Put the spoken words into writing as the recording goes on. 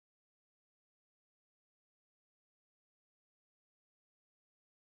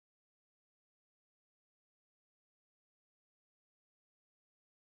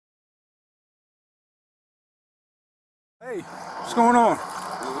Hey, what's going on?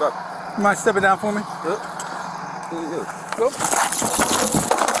 What up? You mind stepping down for me? Yep. Go.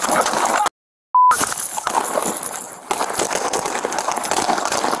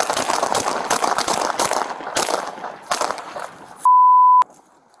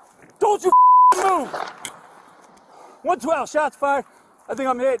 Don't you move! 112, shots fired. I think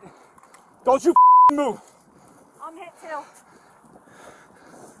I'm hit. Don't you move. I'm hit too.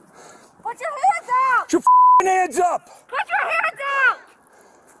 Put your hands out! Put your hands up! Put your hands out!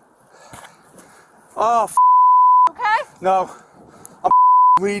 Oh, Okay? no. I'm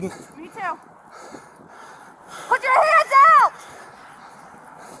bleeding. Me too. Put your hands out!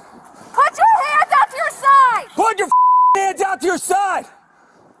 Put your hands out to your side! Put your hands out to your side!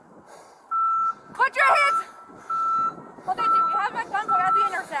 Put your hands... What they do, we have a gun going at the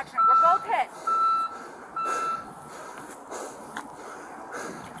intersection. We're both hit.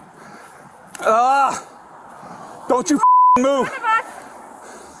 Don't you move. In front of us.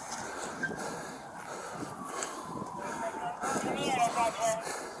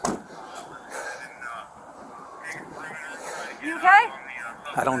 You okay?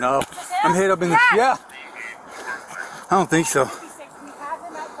 I don't know. I'm hit up in the... Yeah. I don't think so.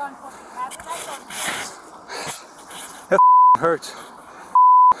 That hurts.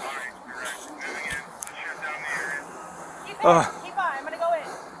 Keep on, I'm gonna go in.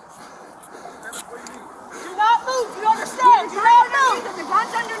 Do not move, do you understand? Do not move! The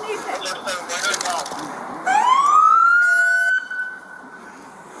gun's underneath it.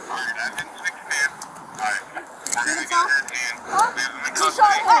 You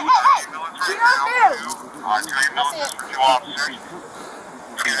shot him. Hey! Do not move! That's it. For 2 officers.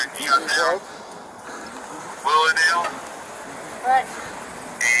 Willardale. Right.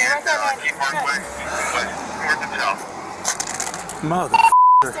 And keep Parkway. West, north and south. Mother.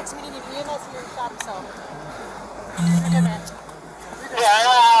 6 meeting in EMS here shot himself. You're good, man.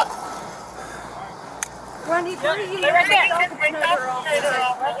 Run, he's right there.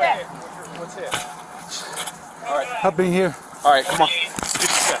 Right there. What's it? All right. I've been here. All right, come on.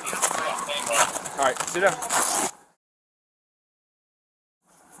 All right, sit down.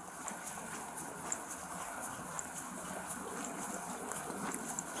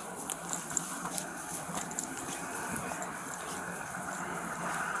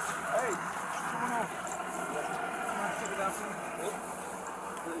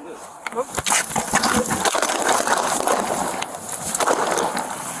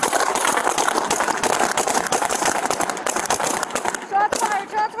 Shots fired,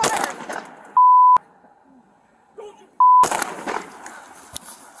 shots fired.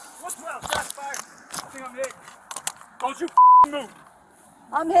 What's well? Shots fired. I think I'm hit. Don't you move.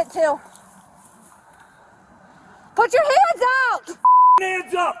 I'm hit too. Put your hands out!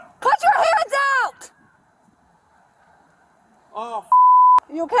 Hands up. Put your hands out! Oh,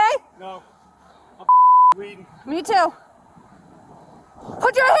 You okay? no. I'm bleeding. Me too.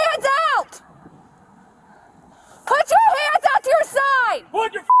 Put your hands out! Put your hands out to your side!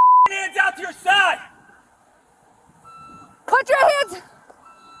 Put your hands out to your side. Put your hands...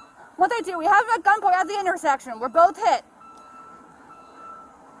 What they do, we have a gun point at the intersection. We're both hit.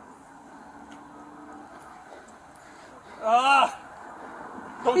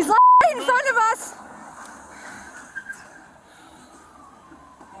 Don't He's you right in front of us.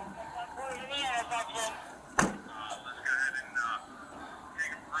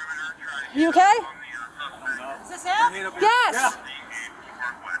 You okay? Is this him? Yes. Yeah.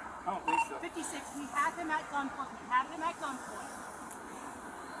 I don't think so. 56, we have him at gunpoint. We have him at gunpoint.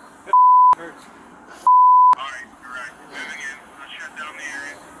 Hurts. Alright, correct. Moving in. Let's shut down the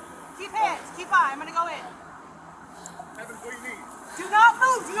area. Keep hands, keep eye, I'm gonna go in. What do you need? Do not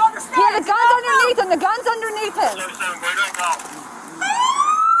move, do you understand? Yeah, the Do gun's not underneath him. The gun's underneath him. 7, where do I go?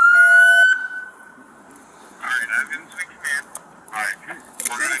 Alright, I've been 6 man. Alright,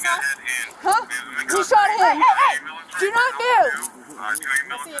 we're gonna go ahead and... Huh? Who shot him? Do not move. 2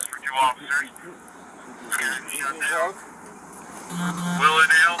 ambulances for 2 officers. Shut down.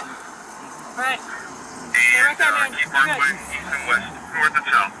 Willardale. Right. And keep Parkway, east and west, north and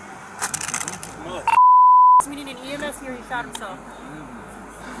south. This meeting in EMS here, he shot himself.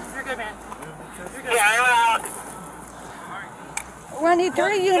 You're good, man. You're good. We're gonna need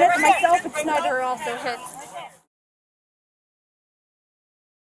 3 units. Myself and Snyder are also hit.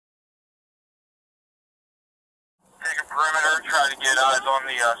 Take a perimeter, try to get eyes on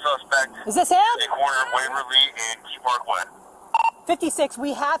the suspect. Is this him? The corner of Waverly and Key Parkway. 56,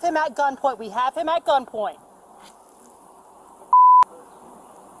 we have him at gunpoint. We have him at gunpoint.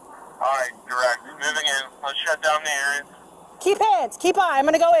 Alright, direct. Moving in. Let's shut down the area. Keep hands, keep eye, I'm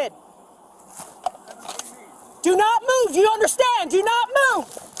gonna go in. Do not move. Do you understand? Do not move.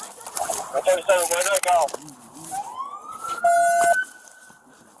 137, where did I go?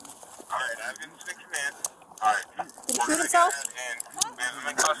 Alright, I've been 6 men. Alright, Did he we're shoot gonna go himself? ahead and we have them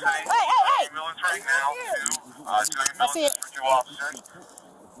in custody. Hey! Ambulance right now, two I see it. ambulances for 2 officers.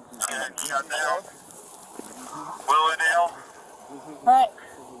 And shut down. Willowdale. Alright.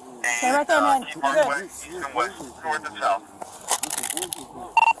 Stay right there, man. Keep You're on good. west, east and west, north and south.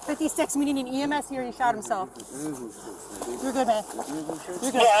 56, we need an EMS here. He shot himself. You're good, man.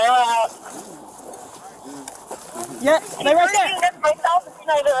 You're good. Yeah, stay right there.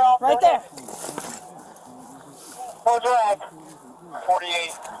 Right there. Full drag.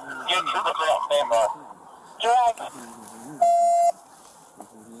 48. Get to the ground, standby. Drag.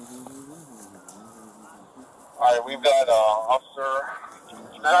 Alright, we've got Officer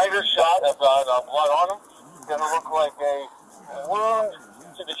Snyder shot. I've got blood on him. It's gonna look like a wound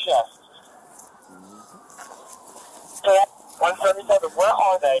to the chest. 177, where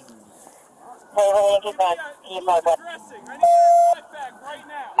are they? I need an IFAC right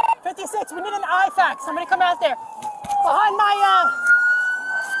now. 56, we need an IFAC. Somebody come out there. Behind my headrest.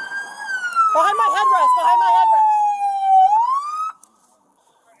 Behind my headrest.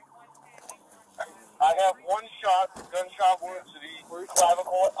 I have one gunshot wound to the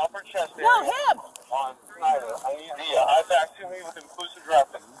clavicle, upper chest area. No, him. On Snyder. I need the IFAC to me with inclusive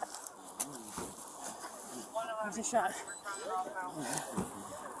drafting. Here's a shot.